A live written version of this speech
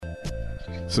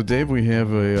So, Dave, we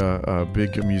have a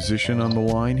big musician on the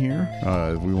line here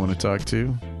we want to talk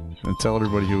to. And tell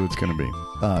everybody who it's going to be.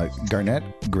 Garnet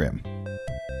Grimm.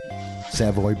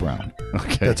 Savoy Brown.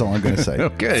 Okay. That's all I'm going to say.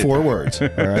 Okay. 4 words. All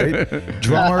right.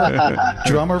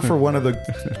 Drummer for one of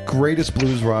the greatest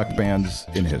blues rock bands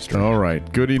in history. All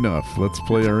right. Good enough. Let's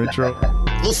play our intro.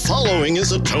 The following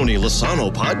is a Tony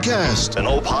Lasano podcast, an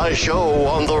Opie show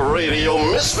on the Radio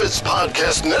Misfits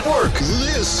Podcast Network.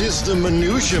 This is the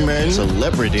Minutia Man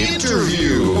Celebrity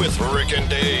Interview with Rick and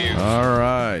Dave. All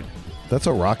right. That's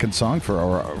a rockin' song for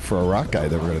a rock guy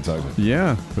that we're going to talk about.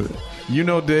 Yeah. You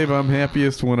know, Dave, I'm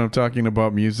happiest when I'm talking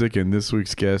about music, and this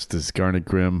week's guest is Garnet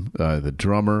Grimm, the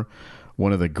drummer,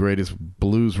 one of the greatest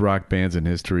blues rock bands in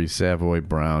history, Savoy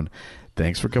Brown.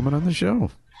 Thanks for coming on the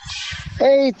show.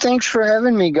 Hey, thanks for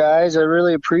having me, guys. I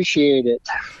really appreciate it.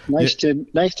 Nice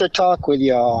to talk with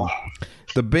y'all.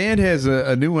 The band has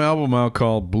a new album out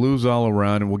called Blues All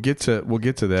Around, and we'll get to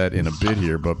that in a bit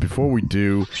here. But before we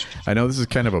do, I know this is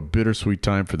kind of a bittersweet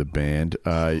time for the band,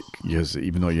 because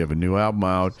even though you have a new album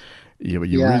out, you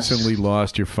recently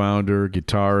lost your founder,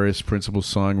 guitarist, principal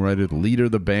songwriter, leader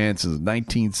of the band since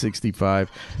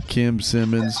 1965, Kim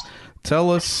Simmonds.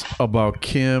 Tell us about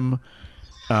Kim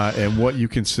and what you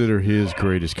consider his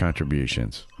greatest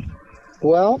contributions.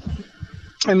 Well,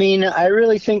 I mean, I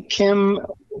really think Kim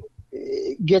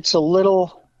gets a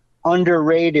little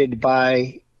underrated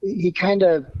he kind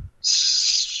of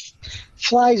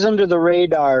flies under the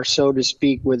radar, so to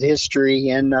speak, with history,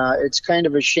 and it's kind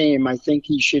of a shame. I think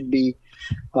he should be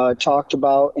talked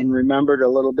about and remembered a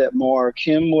little bit more.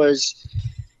 Kim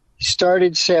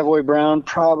started Savoy Brown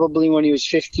probably when he was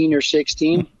 15 or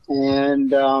 16,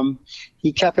 and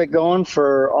he kept it going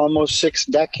for almost 6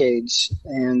 decades,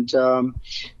 and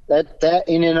that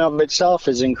in and of itself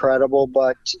is incredible,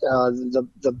 but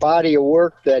the body of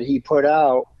work that he put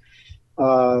out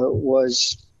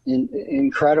was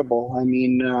incredible. I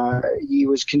mean, he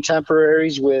was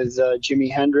contemporaries with Jimi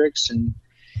Hendrix and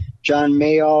John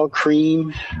Mayall,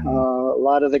 Cream, a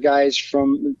lot of the guys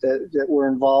that were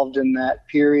involved in that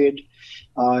period.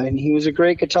 And he was a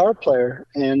great guitar player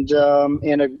and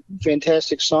a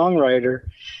fantastic songwriter.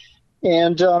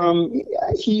 And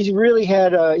he really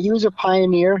he was a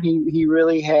pioneer. He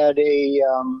really had he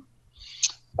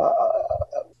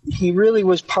really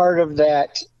was part of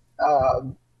that,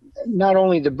 not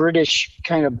only the British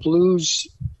kind of blues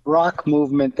rock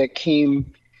movement that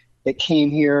came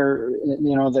here,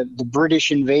 the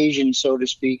British invasion, so to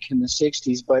speak, in the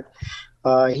 60s, but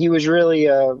he was really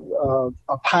a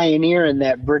pioneer in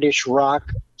that British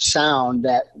rock sound,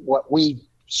 that what we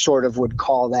sort of would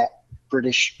call that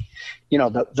British,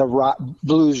 the rock,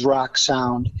 blues rock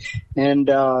sound. And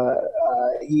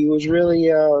he was really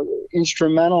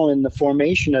instrumental in the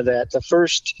formation of that.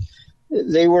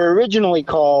 They were originally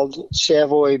called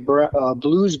Savoy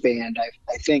Blues Band,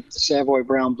 I think, the Savoy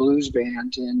Brown Blues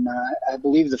Band, and I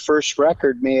believe the first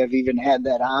record may have even had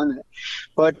that on it.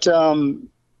 But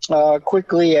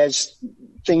quickly, as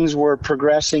things were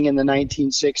progressing in the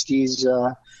 1960s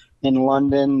in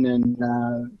London, and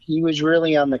he was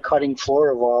really on the cutting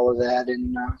floor of all of that,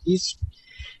 and he's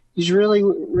really,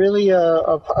 really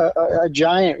a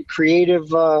giant, creative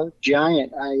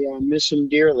giant. I miss him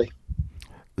dearly.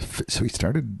 So he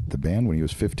started the band when he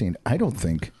was 15. I don't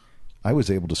think I was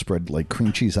able to spread like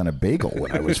cream cheese on a bagel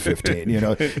when I was 15.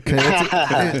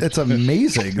 It's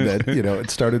amazing that it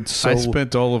started so. I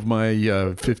spent all of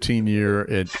my 15 year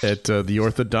at the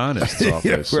orthodontist's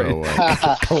office,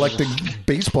 right. Collecting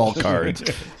baseball cards.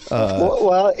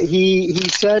 Well, he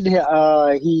said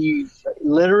he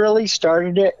literally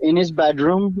started it in his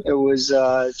bedroom. It was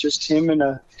just him and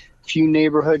a few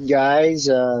neighborhood guys.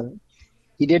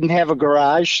 He didn't have a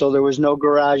garage, so there was no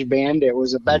garage band. It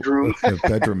was a bedroom. A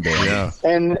bedroom band, yeah.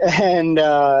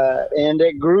 And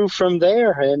it grew from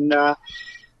there. And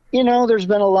there's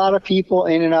been a lot of people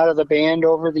in and out of the band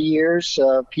over the years.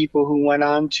 People who went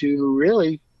on to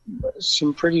really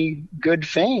some pretty good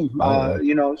fame.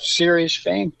 Serious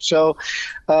fame. So,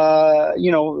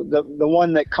 the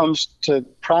one that comes to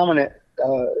prominent.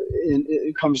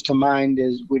 It comes to mind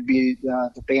would be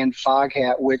the band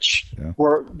Foghat, which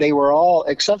they were all,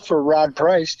 except for Rod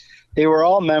Price, they were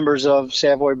all members of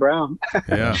Savoy Brown.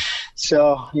 Yeah.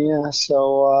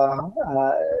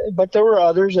 But there were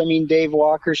others. I mean, Dave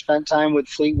Walker spent time with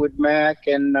Fleetwood Mac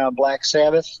and Black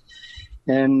Sabbath,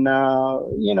 and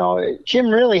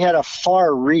Kim really had a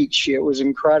far reach. It was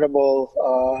incredible.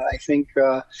 I think.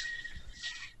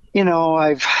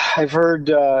 I've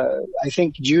heard, I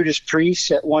think Judas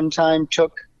Priest at one time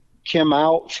took Kim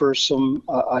out for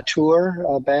a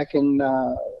tour back in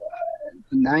the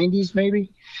 90s maybe.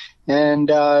 And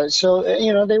so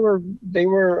they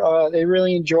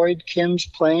really enjoyed Kim's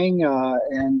playing, I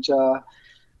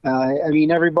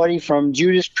mean, everybody from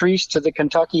Judas Priest to the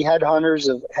Kentucky Headhunters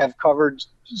have covered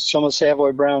some of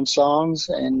Savoy Brown's songs,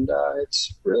 and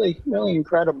it's really, really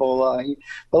incredible.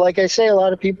 But like I say, a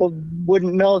lot of people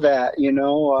wouldn't know that,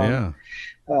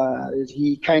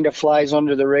 he kind of flies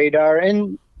under the radar,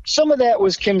 and some of that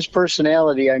was Kim's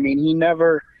personality. I mean, he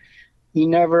never,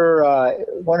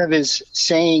 one of his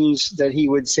sayings that he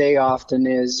would say often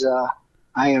is,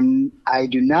 I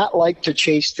do not like to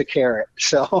chase the carrot.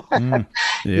 So,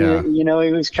 he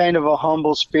was kind of a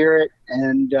humble spirit,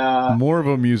 and more of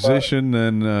a musician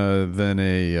than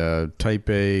a type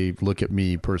A look at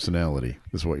me personality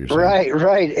is what you're saying.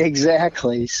 Right,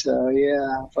 exactly. So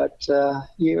but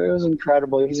it was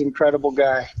incredible. He's an incredible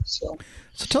guy. So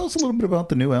tell us a little bit about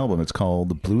the new album. It's called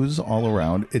The Blues All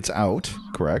Around. It's out,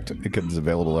 correct? It's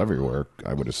available everywhere,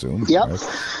 I would assume. Yep.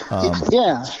 Right?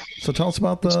 Yeah. So tell us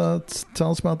about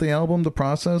the album, the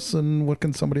process, and what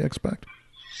can somebody expect?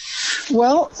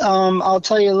 Well, I'll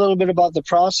tell you a little bit about the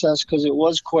process because it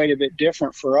was quite a bit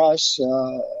different for us.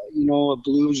 A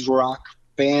blues rock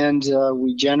band,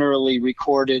 we generally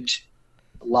recorded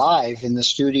live in the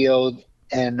studio,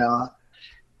 and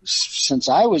since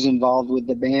I was involved with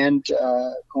the band,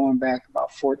 going back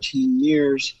about 14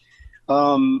 years,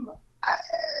 and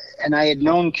I had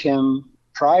known Kim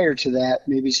prior to that,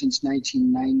 maybe since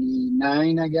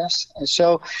 1999, I guess. And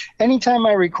so anytime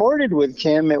I recorded with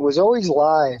Kim, it was always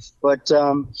live, but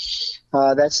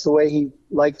that's the way he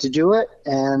liked to do it.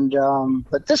 And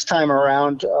but this time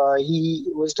around, he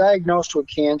was diagnosed with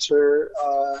cancer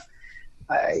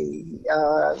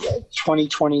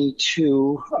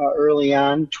 2022, early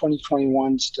on,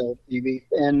 2021 still maybe,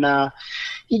 and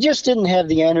he just didn't have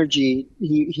the energy.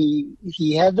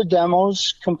 He had the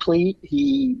demos complete,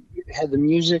 he had the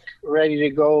music ready to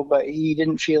go, but he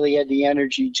didn't feel he had the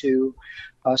energy to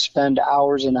spend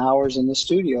hours and hours in the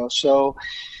studio. So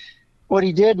what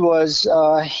he did was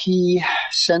he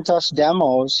sent us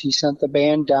demos. He sent the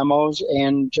band demos,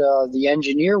 and the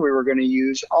engineer we were going to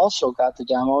use also got the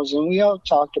demos, and we all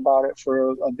talked about it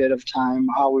for a bit of time,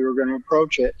 how we were going to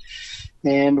approach it.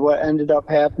 And what ended up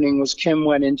happening was Kim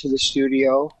went into the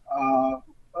studio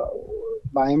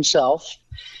by himself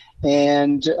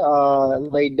and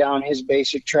laid down his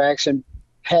basic tracks, and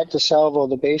Pat DeSalvo,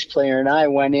 the bass player, and I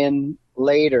went in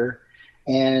later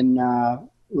and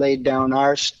laid down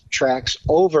our tracks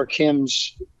over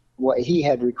Kim's, what he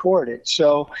had recorded.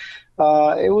 So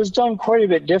it was done quite a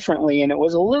bit differently, and it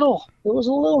was a little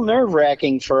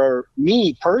nerve-wracking for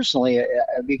me personally,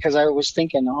 because I was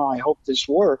thinking, I hope this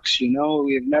works.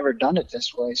 We've never done it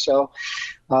this way. So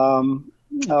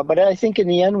but I think in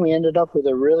the end we ended up with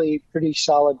a really pretty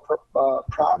solid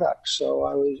product.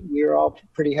 So we were all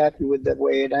pretty happy with the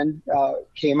way it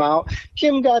came out.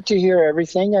 Kim got to hear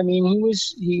everything. I mean, he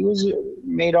was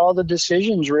made all the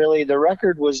decisions. Really, the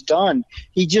record was done.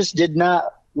 He just did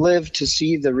not live to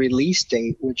see the release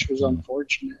date, which was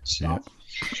unfortunate. So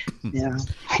yeah,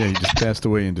 he just passed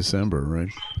away in December, right?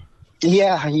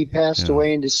 Yeah, he passed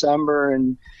away in December,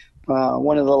 and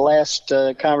one of the last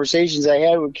conversations I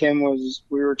had with Kim was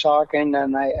we were talking,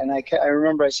 and I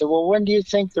remember I said, well, when do you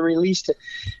think the release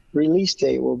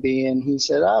date will be? And he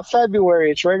said,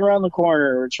 February. It's right around the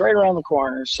corner.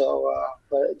 So,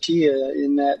 but to you,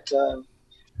 in that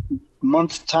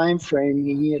month time frame,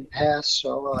 he had passed.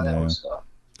 So that was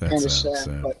kind of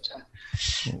sad.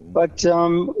 But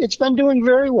it's been doing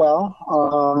very well.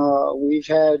 We've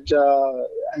had,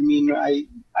 I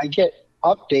get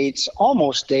updates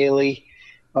almost daily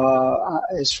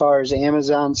as far as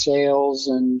Amazon sales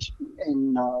and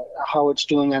how it's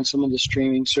doing on some of the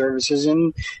streaming services,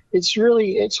 and it's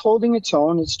holding its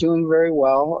own. It's doing very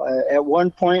well. At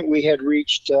one point we had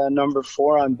reached number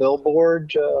 4 on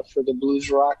Billboard for the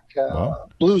blues rock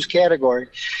blues category.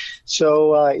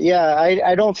 So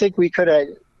I don't think we could have,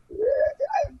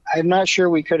 I'm not sure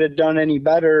we could have done any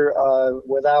better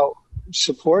without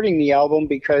supporting the album,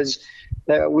 because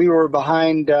we were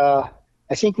behind, I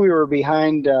think we were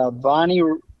behind Bonnie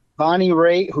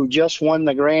Raitt, who just won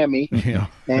the Grammy,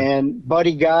 and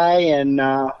Buddy Guy and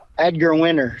Edgar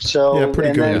Winter. So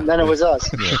then it was us.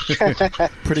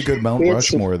 Pretty good Mount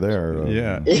Rushmore there.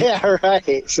 Yeah,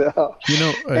 right. So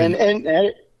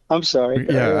and I'm sorry.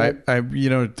 Yeah, I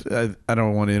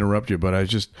don't want to interrupt you, but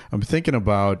I'm thinking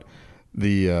about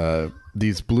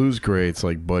these blues greats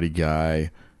like Buddy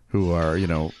Guy, who are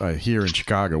here in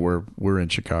Chicago. We're in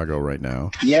Chicago right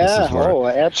now. Yeah.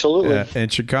 Absolutely.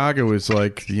 And Chicago is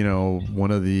like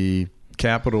one of the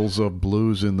capitals of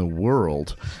blues in the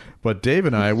world. But Dave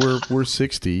and I, we're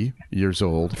 60 years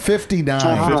old.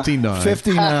 59. 59.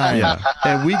 59. Yeah.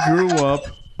 And we grew up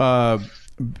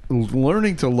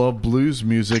learning to love blues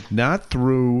music, not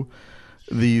through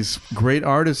these great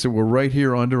artists that were right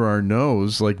here under our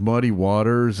nose, like Muddy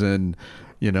Waters and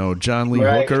John Lee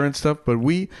Hooker and stuff, but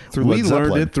we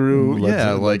learned it through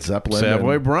like Zeppelin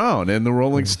Savoy and Brown and the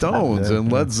Rolling Stones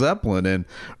and Led Zeppelin and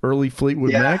early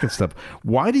Fleetwood Mac and stuff.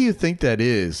 Why do you think that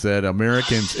is, that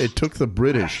Americans, it took the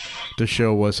British to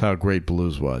show us how great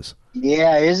blues was?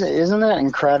 Yeah, isn't that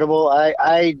incredible? I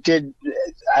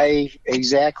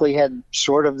exactly had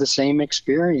sort of the same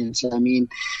experience. I mean,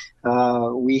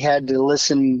 we had to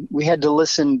listen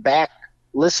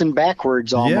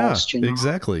backwards almost. Yeah,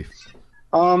 exactly.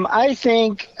 I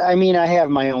have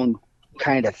my own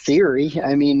kind of theory.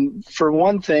 I mean, for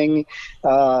one thing, they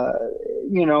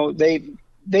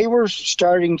were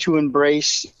starting to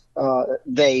embrace,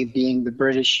 they being the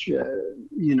British,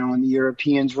 and the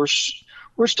Europeans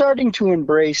were starting to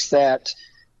embrace that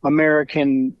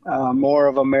American, more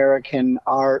of American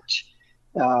art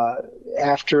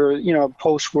after,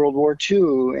 post World War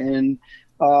II. And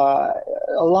a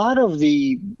lot of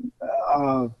the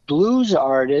blues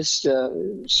artists,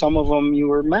 some of them you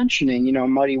were mentioning,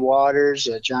 Muddy Waters,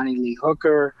 Johnny Lee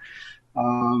Hooker.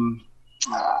 There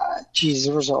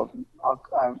was a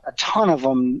ton of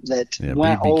them that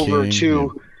went over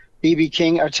to B.B.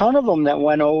 King, a ton of them that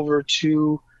went over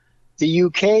to the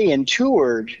UK and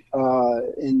toured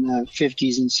in the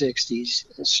 50s and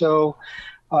 60s. So,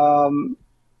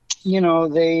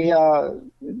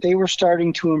 they were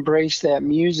starting to embrace that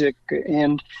music.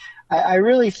 And I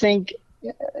really think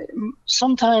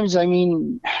sometimes,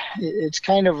 it's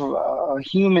kind of a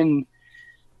human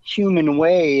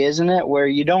way, isn't it? Where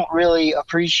you don't really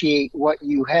appreciate what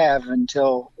you have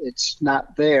until it's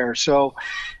not there. So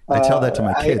I tell that to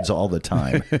my kids all the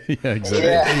time. Yeah,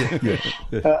 exactly.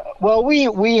 Yeah. Well,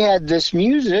 we had this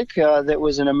music that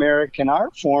was an American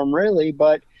art form, really,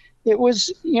 but it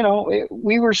was,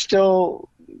 we were still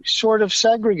sort of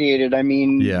segregated. I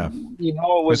mean, it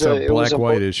was a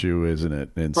black-white issue, isn't it?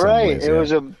 In some right. ways, it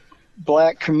was a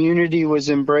black community was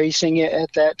embracing it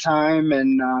at that time.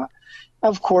 And,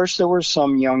 of course, there were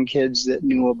some young kids that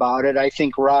knew about it. I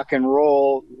think rock and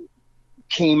roll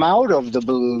came out of the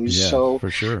blues. Yeah, so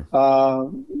for sure.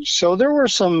 So there were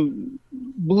some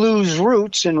blues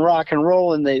roots in rock and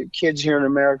roll, and the kids here in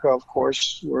America, of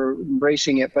course, were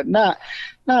embracing it, but not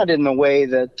in the way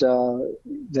that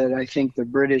that I think the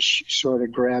British sort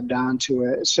of grabbed onto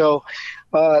it. So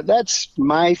that's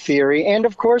my theory. And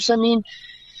of course,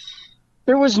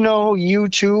 there was no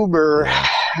YouTube or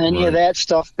any of that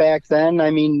stuff back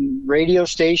then. Radio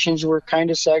stations were kind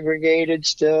of segregated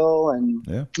still, and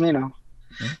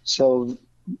so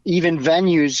even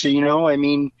venues,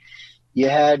 you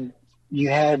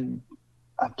had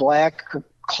black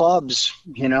clubs,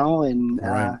 and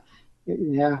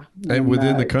and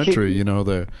within the country,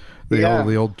 the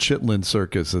old Chitlin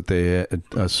circus that they had,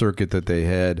 a circuit that they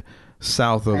had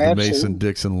south of the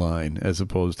Mason-Dixon line as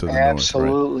opposed to the north,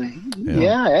 right?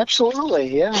 Yeah,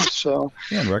 absolutely. Yeah. So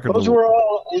those were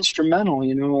all instrumental,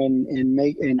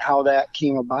 in how that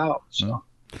came about.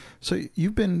 So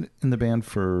you've been in the band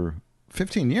for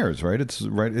 15 years, right? It's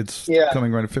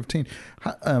coming right at 15.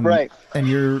 Right. And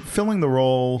you're filling the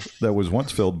role that was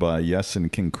once filled by Yes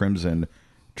and King Crimson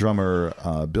drummer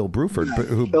Bill Bruford.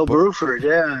 Bruford,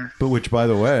 yeah. But which, by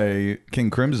the way, King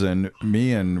Crimson,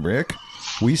 me and Rick,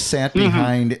 we sat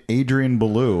behind Adrian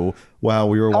Belew while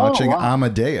we were watching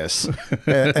Amadeus,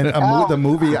 the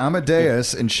movie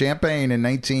Amadeus in Champaign in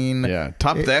 1986,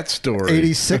 top that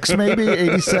story, maybe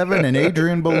 87, and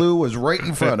Adrian Belew was right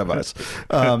in front of us.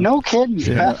 No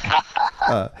kidding.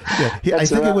 I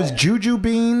think it was Juju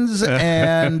Beans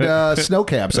and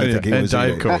Snowcaps. I think he was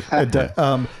Diet Coke.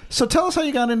 So tell us how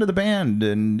you got into the band,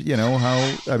 and how.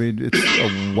 It's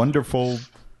a wonderful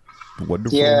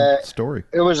story.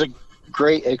 It was a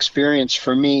great experience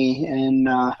for me, and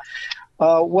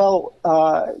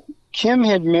Kim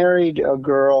had married a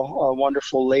girl, a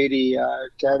wonderful lady,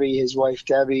 Debbie, his wife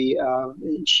Debbie.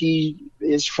 She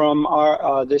is from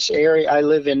this area. I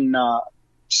live in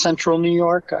central New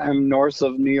York. I'm north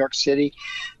of New York City.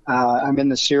 I'm in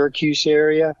the Syracuse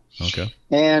area. Okay.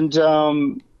 And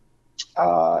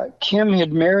Kim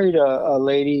had married a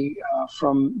lady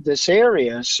from this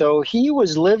area, so he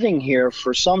was living here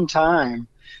for some time.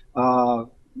 And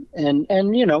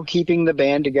keeping the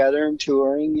band together and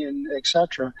touring and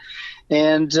etc.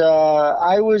 And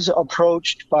I was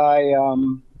approached by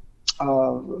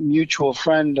a mutual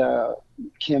friend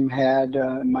Kim had,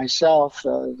 myself.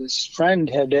 This friend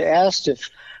had asked if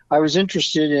I was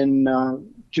interested in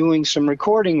doing some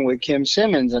recording with Kim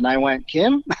Simmonds, and I went,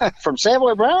 Kim from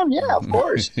Savoy Brown? Yeah, of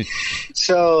course.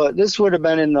 So this would have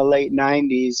been in the late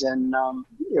 90s, and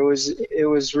it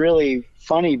was really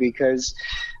funny because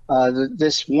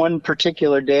this one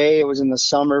particular day, it was in the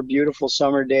summer, beautiful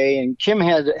summer day, and Kim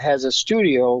has a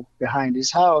studio behind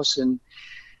his house, and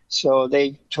so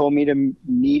they told me to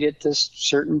meet at this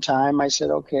certain time. I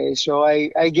said, okay. So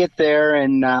I get there,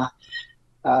 and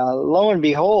lo and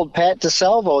behold, Pat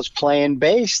DeSalvo's playing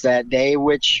bass that day,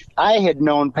 which I had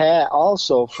known Pat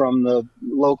also from the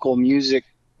local music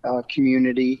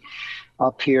community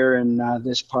up here in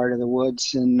this part of the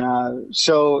woods. And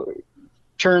so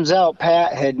turns out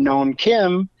Pat had known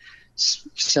Kim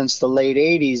since the late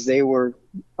 80s. They were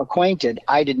acquainted.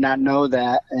 I did not know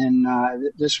that, and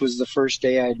this was the first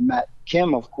day I had met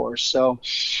Kim, of course. So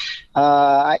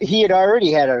he had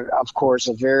already had, of course,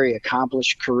 a very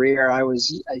accomplished career.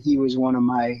 He was one of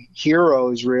my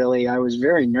heroes, really. I was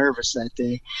very nervous that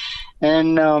day,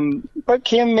 and but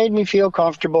Kim made me feel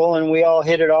comfortable, and we all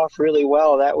hit it off really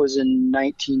well. That was in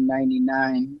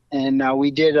 1999, and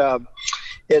we did the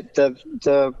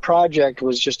project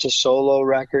was just a solo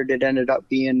record. It ended up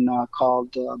being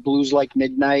called Blues Like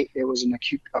Midnight. It was an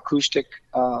acoustic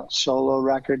solo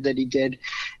record that he did.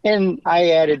 And I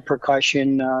added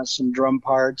percussion, some drum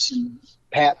parts, and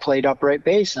Pat played upright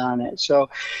bass on it. So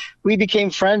we became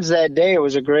friends that day. It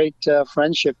was a great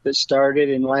friendship that started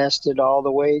and lasted all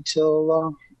the way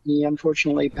till he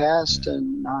unfortunately passed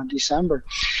in December.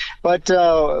 But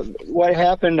what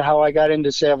happened, how I got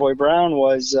into Savoy Brown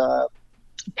was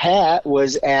Pat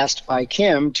was asked by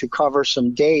Kim to cover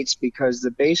some dates because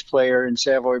the bass player in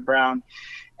Savoy Brown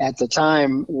at the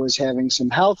time was having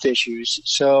some health issues.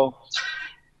 So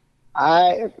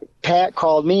Pat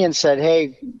called me and said,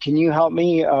 hey, can you help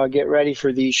me get ready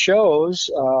for these shows?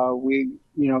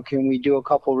 Can we do a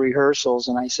couple rehearsals?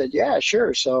 And I said, yeah,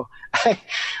 sure. So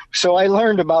I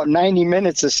learned about 90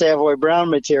 minutes of Savoy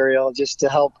Brown material just to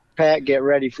help Pat get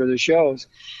ready for the shows.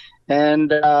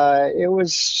 And it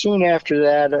was soon after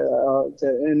that,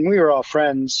 and we were all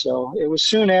friends, so it was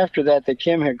soon after that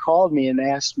Kim had called me and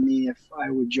asked me if I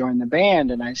would join the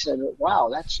band, and I said, wow,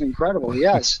 that's incredible,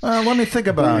 yes. Let me think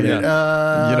about it.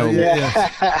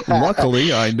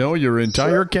 Luckily, I know your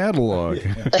entire catalog.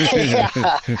 Yeah.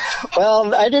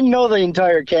 Well, I didn't know the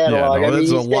entire catalog.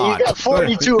 That's a lot. He got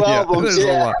 42 albums.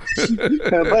 Yeah.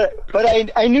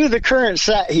 But I knew the current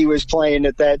set he was playing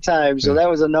at that time, so that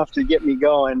was enough to get me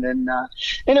going. And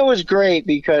it was great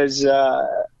because,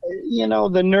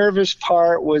 the nervous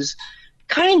part was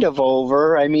kind of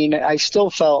over. I mean, I still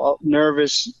felt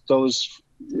nervous those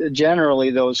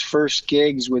first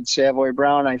gigs with Savoy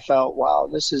Brown. I felt, wow,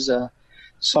 this is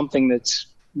something that's,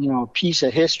 a piece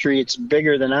of history. It's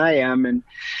bigger than I am. And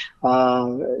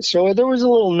so there was a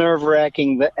little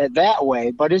nerve-wracking that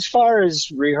way. But as far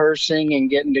as rehearsing and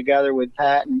getting together with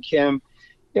Pat and Kim,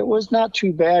 it was not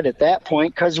too bad at that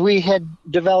point because we had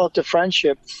developed a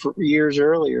friendship for years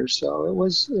earlier. So it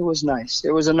was nice.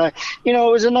 It was a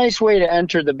nice way to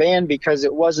enter the band because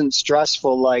it wasn't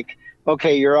stressful. Like,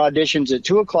 okay, your audition's at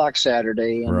 2:00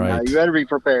 Saturday, and right. You better be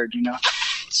prepared.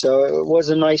 So it was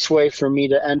a nice way for me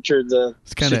to enter the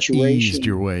it's kind situation. Of eased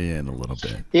your way in a little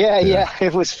bit. Yeah.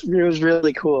 It was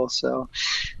really cool. So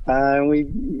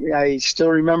I still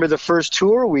remember the first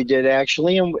tour we did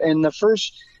actually, and the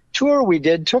first tour we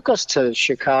did took us to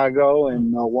Chicago and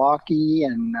Milwaukee,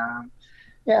 and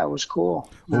it was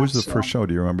cool. What was the first show?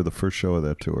 Do you remember the first show of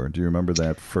that tour? Do you remember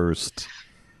that first?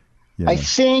 I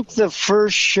think the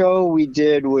first show we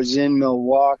did was in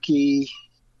Milwaukee,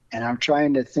 and I'm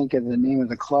trying to think of the name of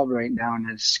the club right now, and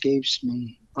it escapes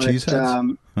me.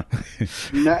 Cheeseheads?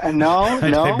 No.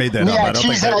 I made that up. Yeah, I don't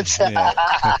Cheeseheads.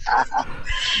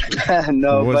 think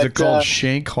No, was but it called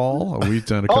Shank Hall? We've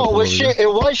done a couple. it was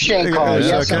Shank Hall. Yeah,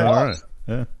 Yes, okay. it was.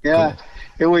 All right. Yeah,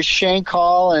 It was Shank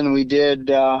Hall, and we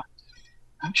did.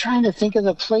 I'm trying to think of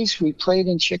the place we played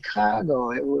in Chicago.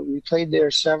 We played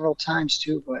there several times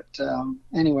too, but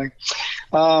anyway.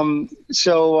 And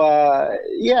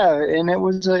it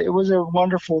was a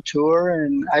wonderful tour,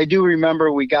 and I do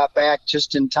remember we got back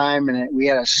just in time, and we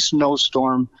had a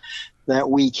snowstorm that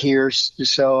week here,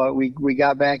 so we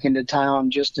got back into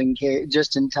town just in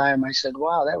time. I said,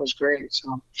 "Wow, that was great!"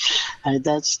 So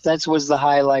that was the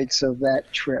highlights of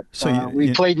that trip. So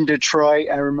we played in Detroit.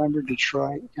 I remember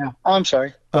Detroit. Yeah. Oh, I'm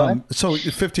sorry. Go ahead. So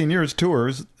 15 years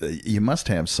tours, you must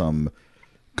have some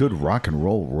good rock and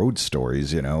roll road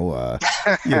stories.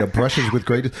 Brushes with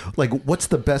great. Like, what's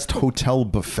the best hotel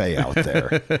buffet out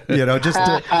there? Whenever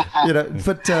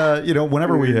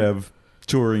we have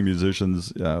touring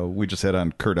musicians. We just had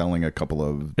on Kurt Elling a couple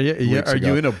of Yeah. Are weeks you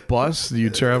ago. in a bus? Do you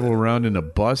travel around in a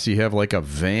bus? You have like a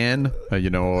van, or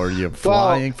are you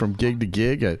flying from gig to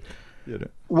gig?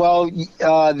 Well,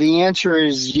 the answer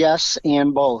is yes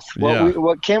and both. Yeah.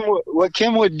 What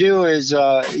Kim would do is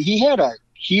he had a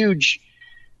huge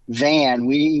van.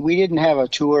 We didn't have a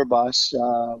tour bus,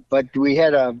 but we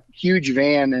had a huge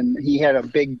van, and he had a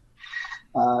big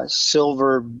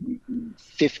silver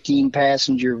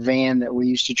 15-passenger van that we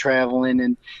used to travel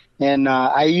in, and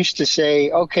I used to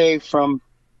say, okay,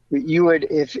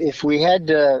 if we had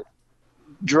to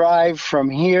drive from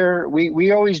here,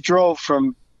 we always drove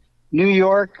from New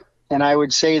York, and I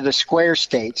would say the square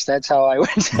states. That's how I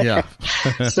would say. Yeah.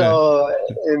 So,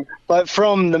 but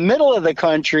from the middle of the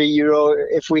country,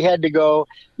 if we had to go,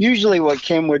 usually what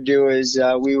Kim would do is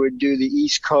we would do the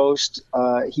East Coast.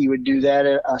 He would do that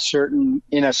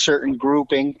in a certain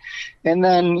grouping, and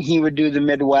then he would do the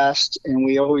Midwest, and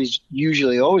we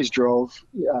usually always drove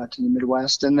to the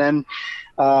Midwest, and then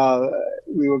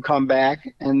we would come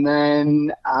back, and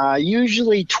then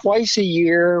usually twice a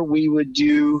year we would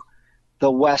do the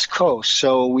West Coast.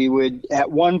 So we would, at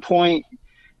one point,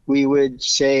 we would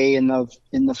say in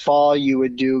the fall you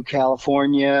would do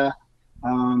California,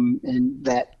 and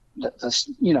that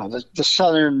the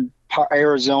southern part,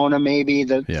 Arizona maybe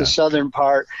the southern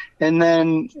part, and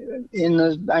then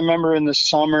I remember in the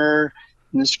summer,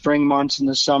 in the spring months, in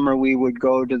the summer we would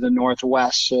go to the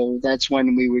Northwest. So that's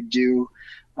when we would do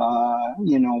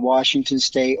Washington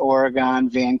State, Oregon,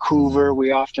 Vancouver.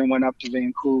 We often went up to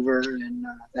Vancouver and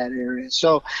that area.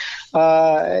 So,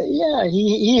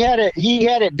 he had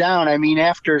it down. I mean,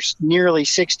 after nearly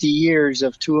 60 years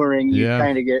of touring, you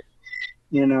kind of get,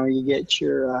 you get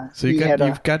your. So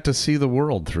you've got to see the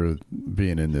world through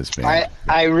being in this band.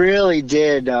 I really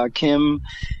did. Kim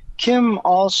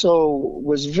also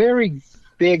was very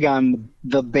big on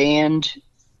the band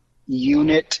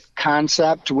unit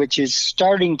concept, which is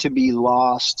starting to be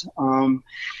lost.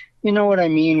 You know what I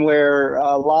mean? Where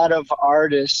a lot of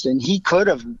artists, and he could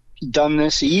have done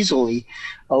this easily,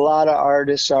 a lot of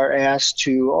artists are asked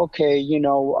to, okay,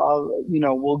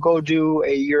 we'll go do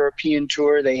a European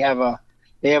tour. They have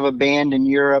a band in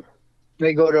Europe.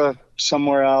 They go to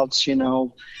somewhere else,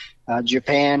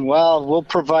 Japan. Well, we'll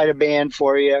provide a band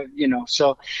for you,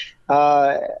 So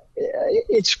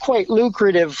it's quite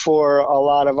lucrative for a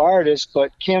lot of artists,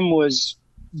 but Kim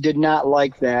did not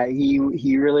like that.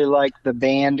 He really liked the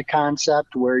band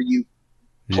concept where you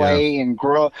play and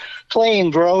grow,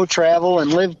 travel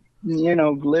and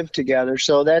live together.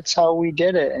 So that's how we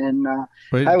did it. And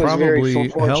it I was probably very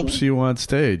fortunate. helps you on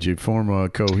stage. You form a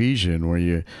cohesion where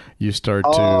you start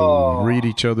to read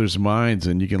each other's minds,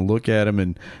 and you can look at him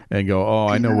and go, oh,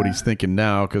 I know what he's thinking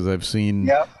now because I've seen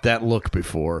that look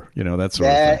before. That sort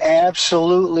of thing. That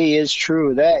absolutely is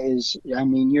true. That is,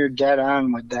 you're dead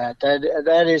on with that.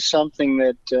 That is something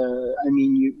that,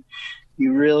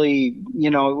 you really,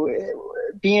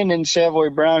 being in Savoy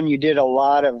Brown, you did a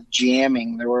lot of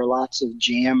jamming. There were lots of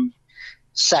jam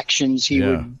sections. He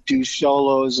would do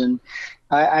solos, and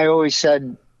I always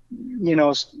said,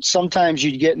 sometimes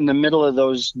you'd get in the middle of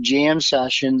those jam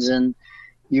sessions and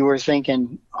you were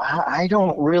thinking, I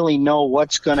don't really know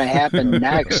what's going to happen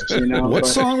next. What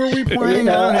song are we playing?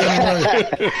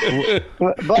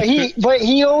 But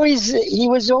he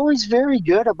was always very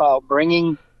good about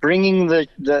bringing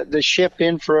the ship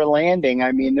in for a landing.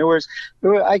 I mean,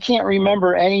 I can't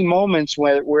remember any moments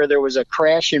where there was a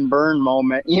crash and burn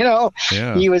moment.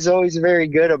 He was always very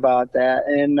good about that,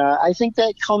 and I think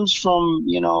that comes from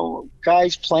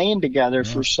guys playing together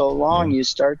for so long. You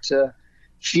start to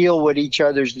feel what each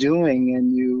other's doing,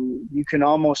 and you can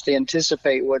almost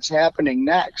anticipate what's happening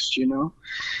next.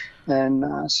 And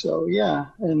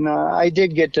I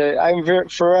did get to. I'm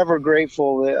forever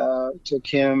grateful to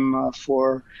Kim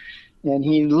for, and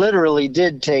he literally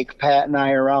did take Pat and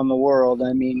I around the world.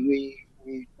 I mean,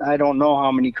 I don't know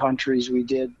how many countries we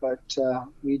did, but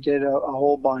we did a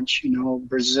whole bunch.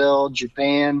 Brazil,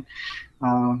 Japan,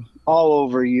 all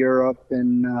over Europe,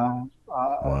 and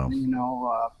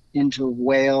into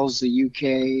Wales, the UK,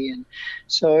 and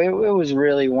so it was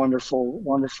really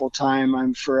wonderful time.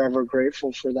 I'm forever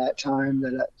grateful for that time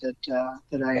that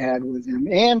I had with him.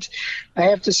 And I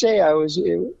have to say,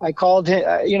 I called him.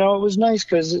 It was nice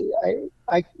because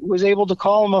I was able to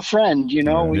call him a friend. It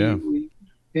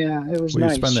was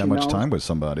nice. You spend that much time with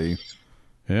somebody.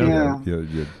 Yeah.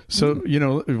 So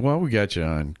while we got you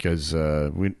on, because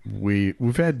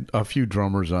we've had a few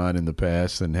drummers on in the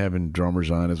past, and having drummers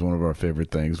on is one of our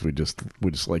favorite things. We just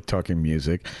like talking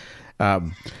music.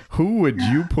 Who would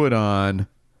you put on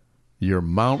your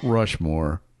Mount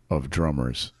Rushmore of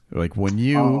drummers? Like when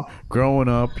you growing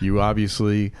up, you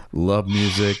obviously love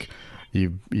music.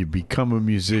 You've become a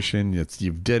musician.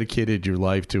 You've dedicated your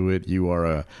life to it. You are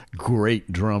a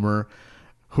great drummer.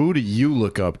 Who do you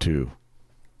look up to?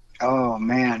 Oh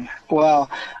man. Well,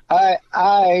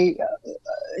 I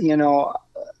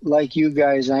like you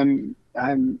guys, I'm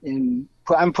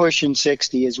pushing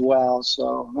 60 as well.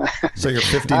 So you're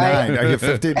 59. Are you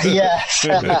 50? Yes.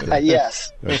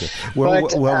 Yes. Okay. Well,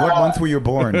 what month were you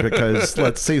born? Because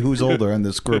let's see who's older in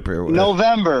this group here.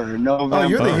 November. Oh,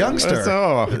 you're the youngster.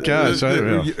 Oh, gosh. I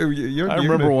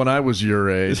remember when I was your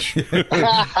age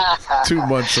 2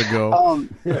 months ago.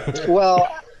 Well,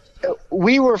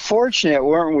 we were fortunate,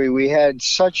 weren't we? We had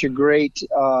such a great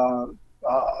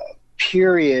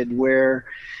period where,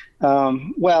 the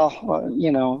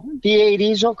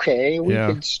 80s, okay, we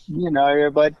could,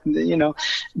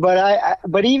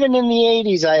 but even in the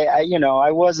 80s,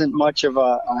 I wasn't much of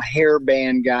a hair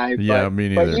band guy. Yeah, me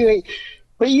neither.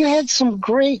 But you had some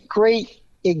great,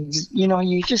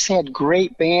 you just had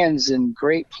great bands and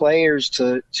great players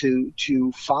to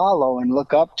follow and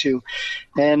look up to.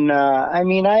 And,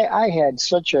 I had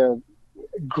such a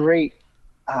great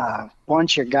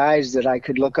bunch of guys that I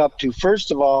could look up to.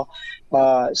 First of all,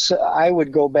 so I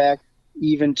would go back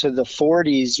even to the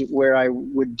 40s where I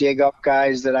would dig up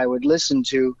guys that I would listen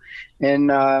to.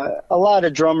 And a lot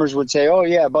of drummers would say, oh,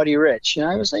 yeah, Buddy Rich. And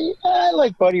I was like, yeah, I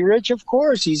like Buddy Rich. Of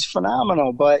course, he's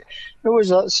phenomenal. But there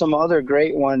was some other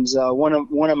great ones.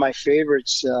 One of my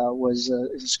favorites was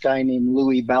this guy named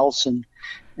Louis Bellson.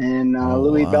 And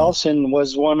Louis Bellson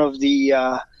was one of the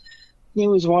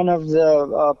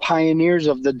pioneers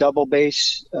of the double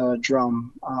bass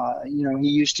drum. He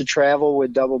used to travel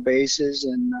with double basses,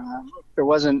 and there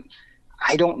wasn't.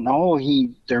 I don't know.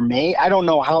 I don't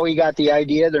know how he got the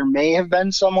idea. There may have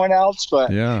been someone else,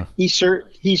 but he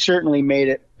certainly made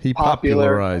it. He popular.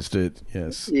 popularized it.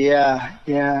 Yes. Yeah,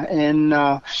 and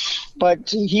but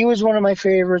he was one of my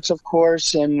favorites, of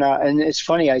course. And it's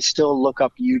funny. I still look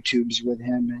up YouTubes with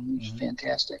him, and he's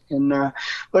fantastic. And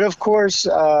but of course,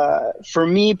 for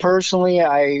me personally,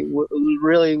 I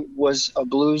really was a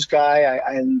blues guy.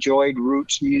 I enjoyed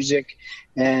roots music,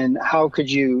 and how could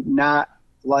you not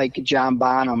like John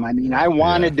Bonham? I mean, I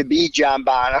wanted to be John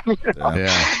Bonham.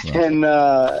 And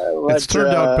it's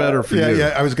turned out better for you.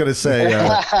 Yeah, I was going to say,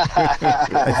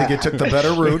 I think you took the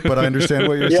better route, but I understand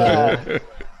what you're saying.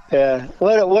 Yeah,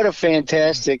 what a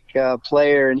fantastic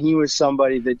player, and he was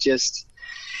somebody that just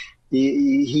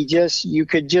you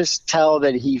could just tell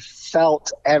that he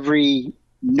felt every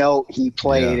note he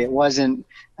played. It wasn't.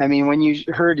 I mean, when you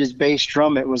heard his bass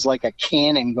drum, it was like a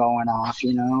cannon going off,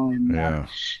 and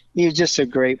he was just a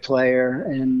great player.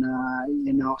 And,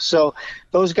 so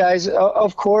those guys,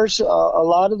 of course, a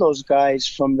lot of those guys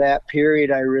from that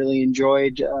period I really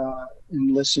enjoyed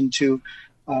and listened to.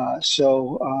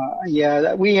 We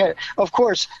had, of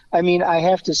course, I mean, I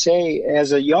have to say,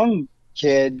 as a young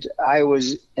kid, I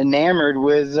was enamored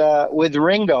with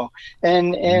Ringo.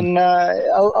 And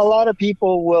a lot of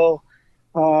people will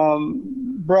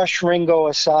brush Ringo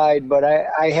aside, but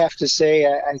I have to say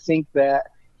I think that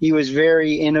he was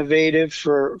very innovative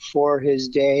for his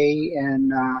day,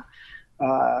 and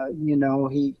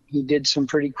he did some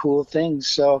pretty cool things.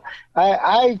 So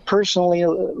I personally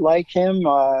like him,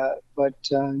 but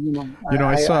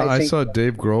I saw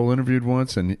Dave Grohl interviewed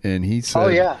once, and he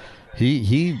said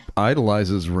he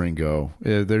idolizes Ringo.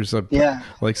 There's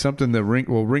something that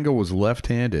Ringo was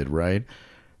left-handed, right?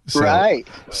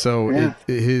 So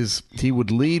he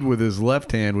would lead with his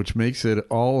left hand, which makes it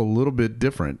all a little bit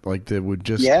different. Like they would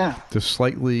just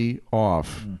slightly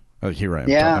off. Here I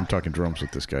am. I'm talking drums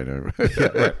with this guy now.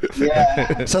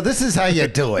 So this is how you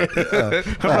do it.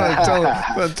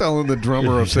 I'm telling the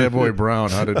drummer of Savoy Brown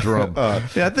how to drum. I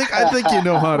think you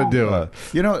know how to do it.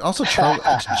 Also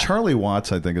Charlie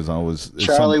Watts, I think, is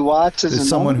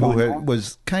someone who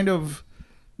was kind of.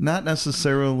 Not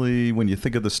necessarily when you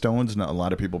think of the Stones. Not a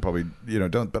lot of people probably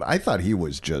don't. But I thought he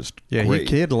was just great.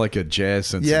 He had like a jazz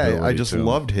sensibility. Yeah, I just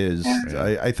loved his.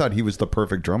 I thought he was the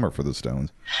perfect drummer for the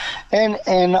Stones. And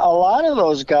a lot of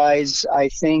those guys, I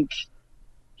think,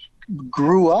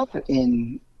 grew up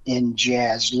in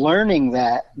jazz, learning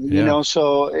that.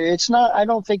 So it's not. I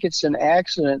don't think it's an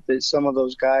accident that some of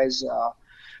those guys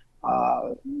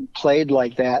played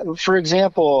like that. For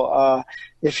example,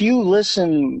 if you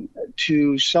listen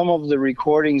to some of the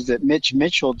recordings that Mitch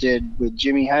Mitchell did with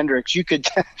Jimi Hendrix, you could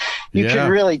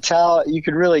really tell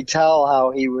how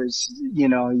he was,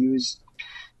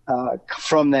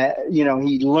 from that,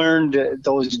 he learned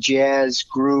those jazz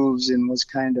grooves and was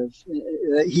kind of,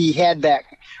 he had that,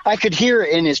 I could hear it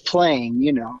in his playing,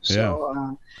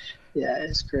 Yeah,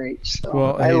 it's great. So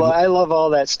Well, I love all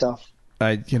that stuff.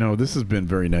 This has been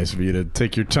very nice of you to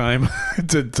take your time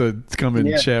to come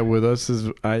and chat with us.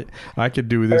 I could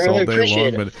do this all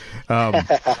day long,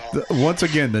 but once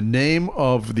again, the name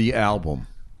of the album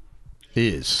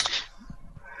is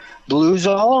Blues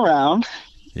All Around.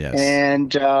 Yes,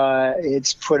 and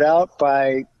it's put out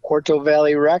by Quarto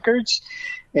Valley Records.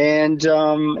 And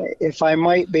if I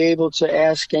might be able to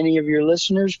ask any of your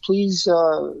listeners, please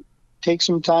take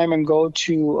some time and go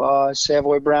to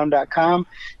SavoyBrown.com.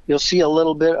 You'll see a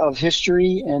little bit of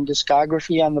history and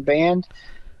discography on the band,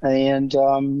 and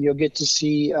you'll get to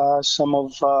see some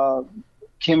of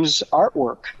Kim's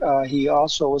artwork. He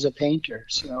also was a painter,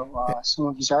 so some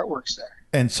of his artwork's there.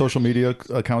 And social media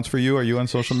accounts for you? Are you on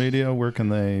social media? Where can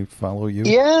they follow you?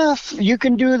 Yeah, you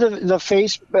can do the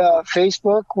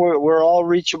Facebook. We're all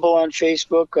reachable on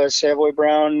Facebook. Savoy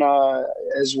Brown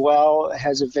as well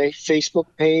has a Facebook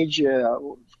page. A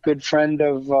good friend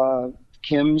of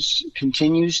Kim's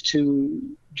continues to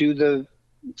do the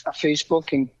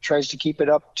Facebook and tries to keep it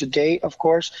up to date, of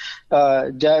course.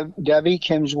 Debbie,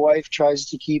 Kim's wife, tries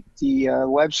to keep the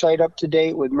website up to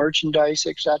date with merchandise,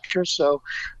 etc. So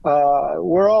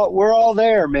we're all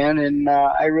there, man, and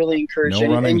I really encourage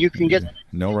it. And you can get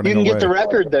get the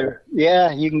record there.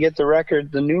 Yeah, you can get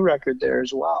the new record there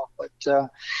as well. But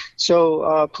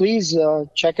please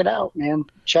check it out, man.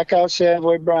 Check out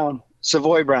Savoy Brown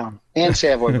and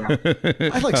Savoy Brown.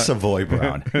 I like Savoy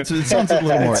Brown. It sounds a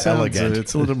little more elegant.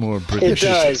 It's a little more British. It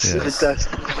does. Yes. It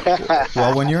does.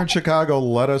 Well, when you're in Chicago,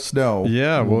 let us know.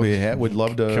 Yeah, we'd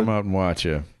love to come out and watch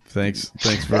you. Thanks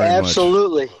very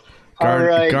Absolutely. much. All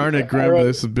right. Garnet Grimm, right.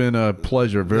 This has been a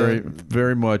pleasure.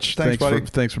 Very much.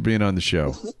 Thanks for being on the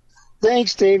show.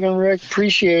 Thanks, Dave and Rick.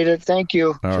 Appreciate it. Thank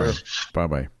you. All right.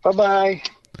 Bye-bye. Bye-bye.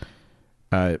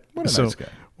 What a nice guy.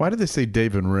 Why did they say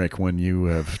Dave and Rick when you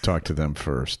have talked to them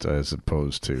first, as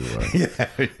opposed to? Do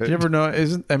you ever know?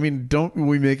 Don't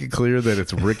we make it clear that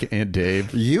it's Rick and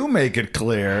Dave? You make it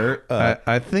clear.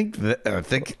 I think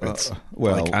it's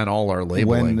like on all our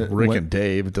labeling, Rick and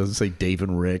Dave. It doesn't say Dave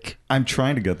and Rick. I'm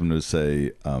trying to get them to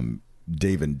say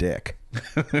Dave and Dick,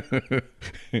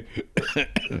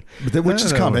 which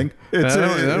is coming.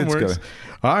 That works. Coming.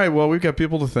 All right, well, we've got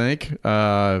people to thank.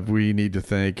 We need to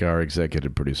thank our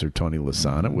executive producer, Tony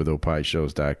Lasana, with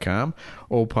opishows.com.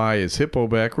 Opie is hippo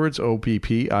backwards,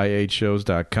 OPPIH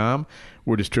shows.com.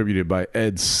 We're distributed by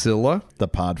Ed Silla. The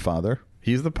Podfather.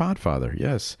 He's the Podfather,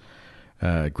 yes.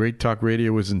 Great Talk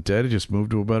Radio isn't dead. It just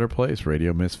moved to a better place,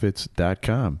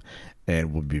 radiomisfits.com.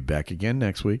 And we'll be back again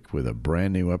next week with a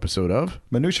brand new episode of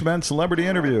Minutia Man Celebrity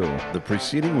Interview. The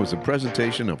preceding was a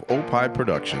presentation of Opie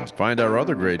Productions. Find our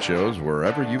other great shows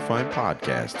wherever you find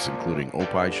podcasts, including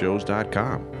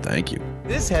opishows.com. Thank you.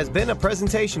 This has been a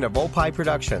presentation of Opie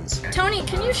Productions. Tony,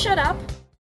 can you shut up?